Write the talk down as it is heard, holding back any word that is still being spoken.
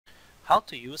How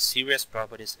to use series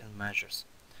properties in measures.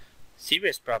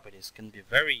 Series properties can be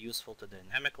very useful to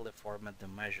dynamically format the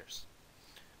measures.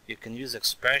 You can use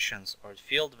expressions or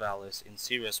field values in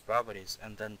series properties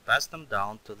and then pass them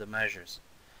down to the measures.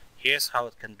 Here's how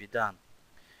it can be done.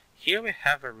 Here we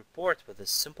have a report with a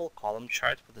simple column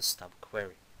chart with a stub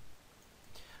query.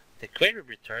 The query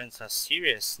returns a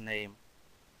series name,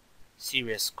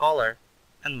 series color,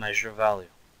 and measure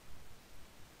value.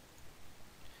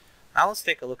 Now let's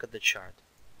take a look at the chart.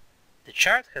 The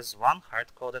chart has one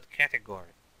hard-coded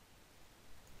category.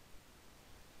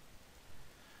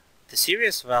 The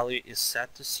series value is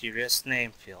set to series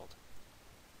name field.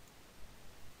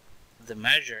 The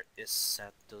measure is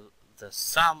set to the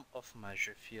sum of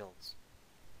measure fields.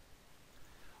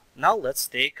 Now let's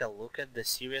take a look at the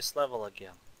series level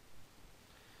again.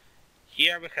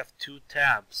 Here we have two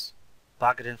tabs,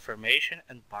 bucket information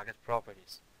and bucket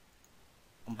properties.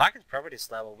 On bucket properties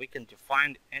level, we can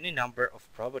define any number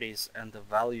of properties and the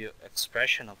value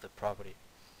expression of the property.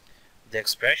 The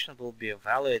expression will be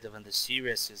evaluated when the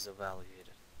series is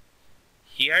evaluated.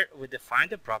 Here we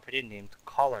defined a property named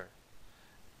color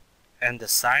and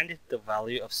assigned it the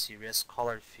value of series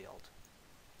color field.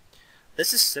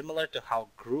 This is similar to how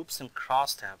groups and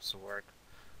crosstabs work.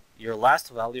 Your last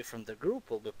value from the group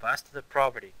will be passed to the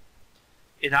property.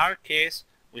 In our case,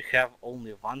 we have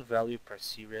only one value per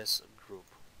series group.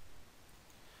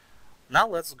 Now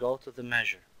let's go to the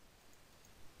measure.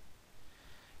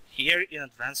 Here in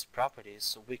Advanced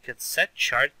Properties, we can set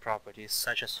chart properties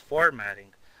such as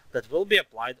formatting that will be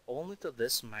applied only to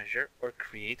this measure or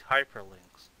create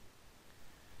hyperlinks.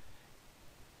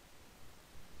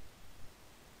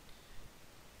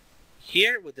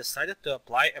 Here we decided to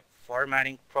apply a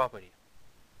formatting property,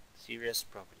 series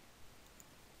property.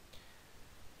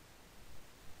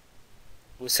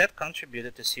 We set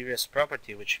contributed to series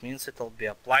property, which means it will be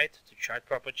applied to chart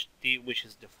property which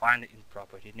is defined in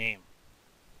property name.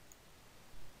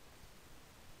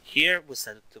 Here we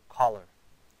set it to color.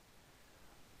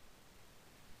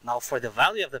 Now for the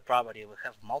value of the property we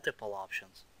have multiple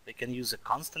options. We can use a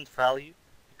constant value,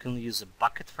 we can use a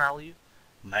bucket value,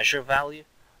 measure value,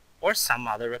 or some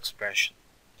other expression.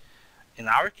 In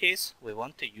our case, we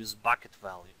want to use bucket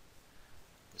value.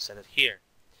 We set it here.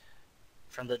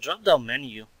 From the drop-down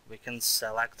menu, we can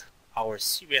select our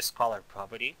series color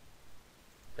property,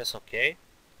 press OK,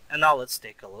 and now let's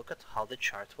take a look at how the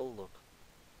chart will look.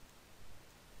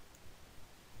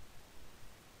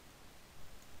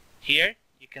 Here,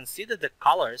 you can see that the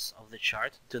colors of the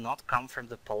chart do not come from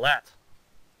the palette.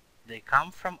 They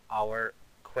come from our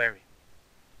query.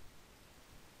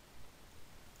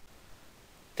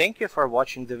 Thank you for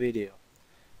watching the video.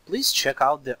 Please check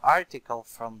out the article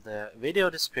from the video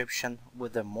description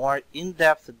with a more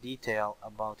in-depth detail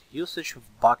about usage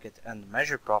of bucket and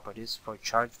measure properties for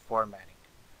chart formatting.